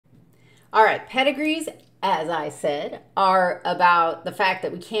All right, pedigrees, as I said, are about the fact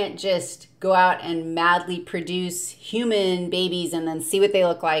that we can't just go out and madly produce human babies and then see what they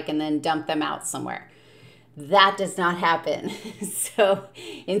look like and then dump them out somewhere. That does not happen. So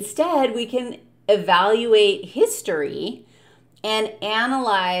instead, we can evaluate history and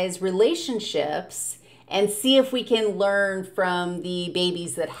analyze relationships and see if we can learn from the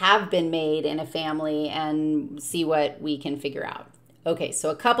babies that have been made in a family and see what we can figure out. Okay, so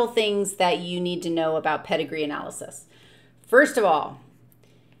a couple things that you need to know about pedigree analysis. First of all,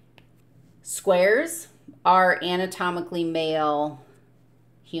 squares are anatomically male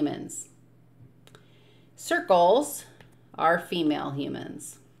humans. Circles are female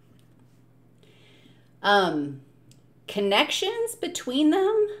humans. Connections between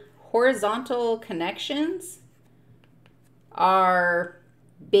them, horizontal connections, are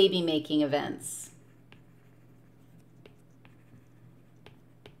baby-making events.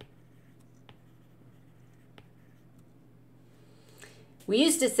 We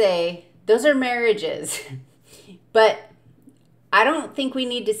used to say those are marriages, but I don't think we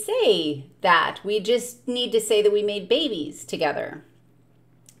need to say that. We just need to say that we made babies together.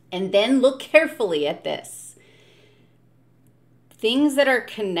 And then look carefully at this. Things that are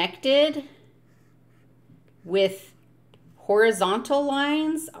connected with horizontal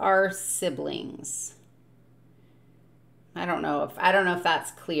lines are siblings. I don't know if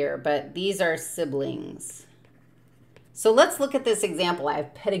that's clear, but these are siblings. So let's look at this example. I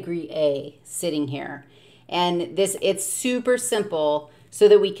have pedigree A sitting here. And it's super simple so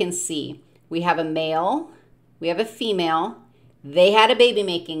that we can see. We have a male, we have a female. They had a baby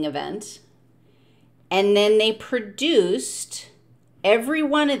making event. And then they produced, every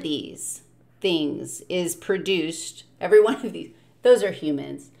one of these things is produced, every one of these, those are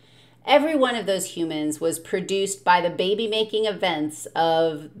humans. Every one of those humans was produced by the baby making events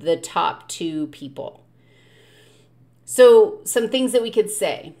of the top two people. So some things that we could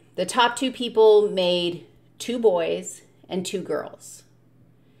say. The top two people made 2 boys and 2 girls.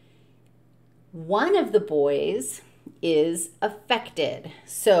 One of the boys is affected.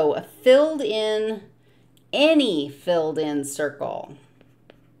 So a filled in, any filled in circle,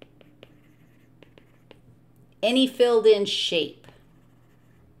 any filled in shape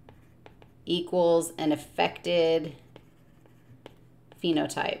equals an affected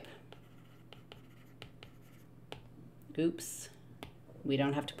phenotype. Oops, we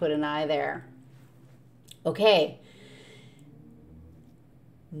don't have to put an I there. Okay,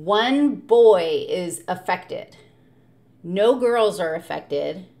 one boy is affected. No girls are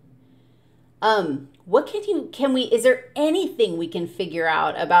affected. Is there anything we can figure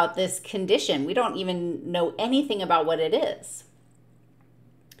out about this condition? We don't even know anything about what it is.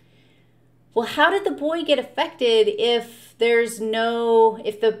 Well, how did the boy get affected if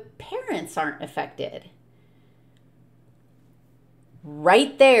the parents aren't affected?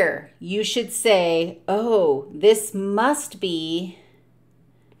 Right there, you should say, oh, this must be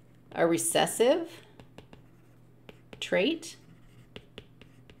a recessive trait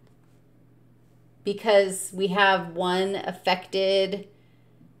because we have one affected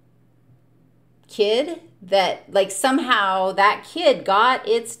kid that, like, somehow that kid got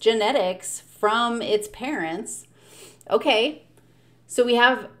its genetics from its parents. Okay, so we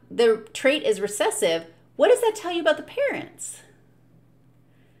have the trait is recessive. What does that tell you about the parents?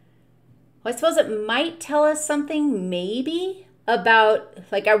 Well, I suppose it might tell us something maybe about,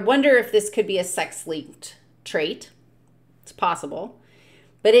 like, I wonder if this could be a sex-linked trait. It's possible.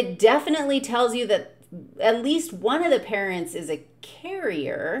 But it definitely tells you that at least one of the parents is a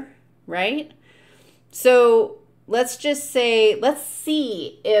carrier, right? So let's just say, let's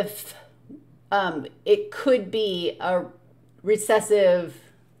see if it could be a recessive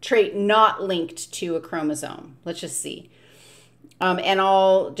trait not linked to a chromosome. Let's just see. And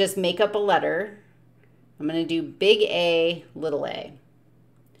I'll just make up a letter. I'm going to do big A, little a.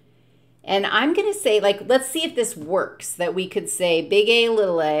 And I'm going to say, like, let's see if this works, that we could say big A,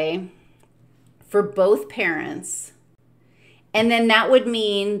 little a for both parents. And then that would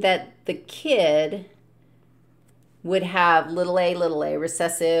mean that the kid would have little a,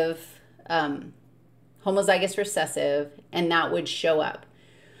 recessive, homozygous recessive, and that would show up.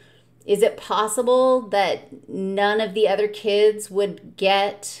 Is it possible that none of the other kids would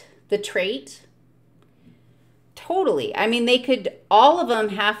get the trait? Totally. I mean, all of them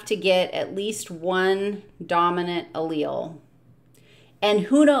have to get at least one dominant allele. And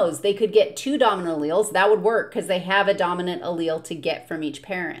who knows, they could get 2 dominant alleles. That would work because they have a dominant allele to get from each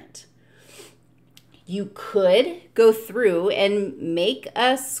parent. You could go through and make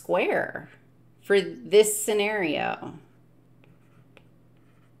a square for this scenario.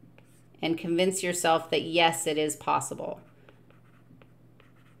 and convince yourself that yes, it is possible.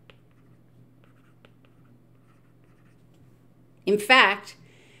 In fact,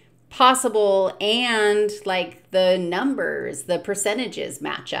 possible and like the numbers, the percentages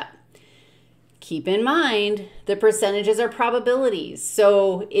match up. Keep in mind, the percentages are probabilities,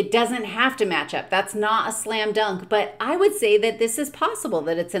 so it doesn't have to match up. That's not a slam dunk, but I would say that this is possible,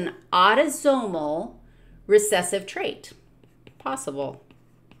 that it's an autosomal recessive trait. Possible.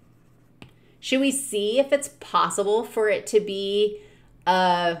 Should we see if it's possible for it to be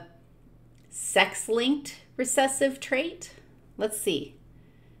a sex-linked recessive trait? Let's see.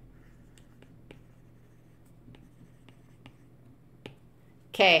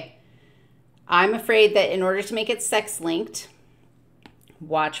 Okay. I'm afraid that in order to make it sex-linked,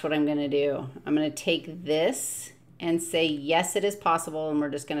 watch what I'm going to do. I'm going to take this and say, yes, it is possible, and we're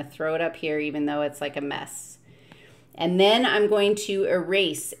just going to throw it up here even though it's like a mess. And then I'm going to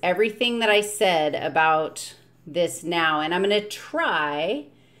erase everything that I said about this now, and I'm going to try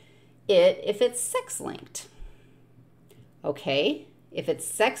it if it's sex-linked. Okay, if it's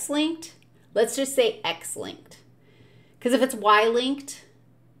sex-linked, let's just say X-linked. Because if it's Y-linked,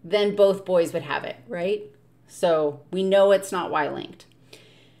 then both boys would have it, right? So we know it's not Y-linked.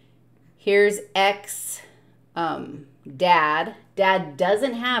 Here's X, dad. Dad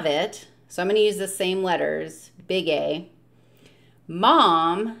doesn't have it, so I'm going to use the same letters, big A.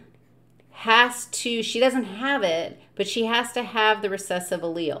 Mom has to, she doesn't have it, but she has to have the recessive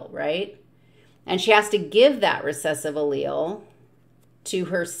allele, right? And she has to give that recessive allele to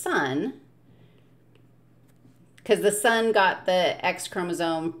her son, because the son got the X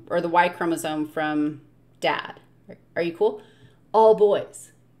chromosome or the Y chromosome from dad. Are you cool? All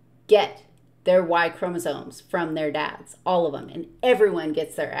boys get their Y chromosomes from their dads, all of them, and everyone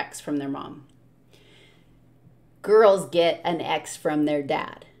gets their X from their mom. Girls get an X from their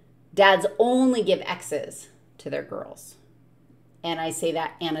dad. Dads only give X's to their girls. And I say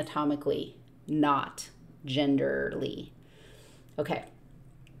that anatomically, not genderly. Okay.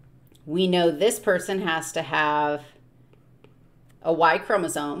 We know this person has to have a Y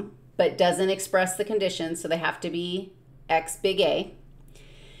chromosome, but doesn't express the condition, so they have to be X big A.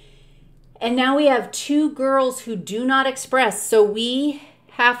 And now we have two girls who do not express, so we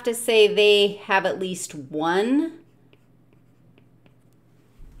have to say they have at least one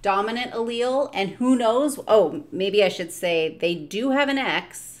dominant allele, and who knows, oh, maybe I should say they do have an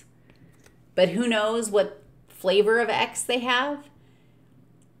X, but who knows what flavor of X they have.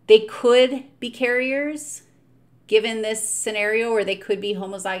 They could be carriers, given this scenario, or they could be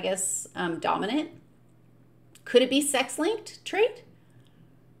homozygous dominant. Could it be sex-linked trait?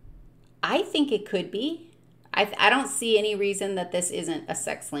 I think it could be. I don't see any reason that this isn't a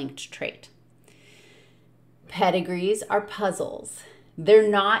sex-linked trait. Pedigrees are puzzles. They're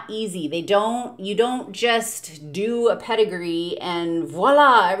not easy. You don't just do a pedigree and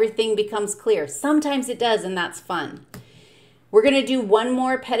voila, everything becomes clear. Sometimes it does, and that's fun. We're going to do one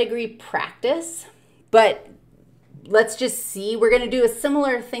more pedigree practice, but let's just see. We're going to do a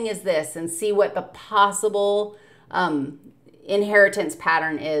similar thing as this and see what the possible inheritance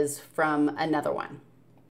pattern is from another one.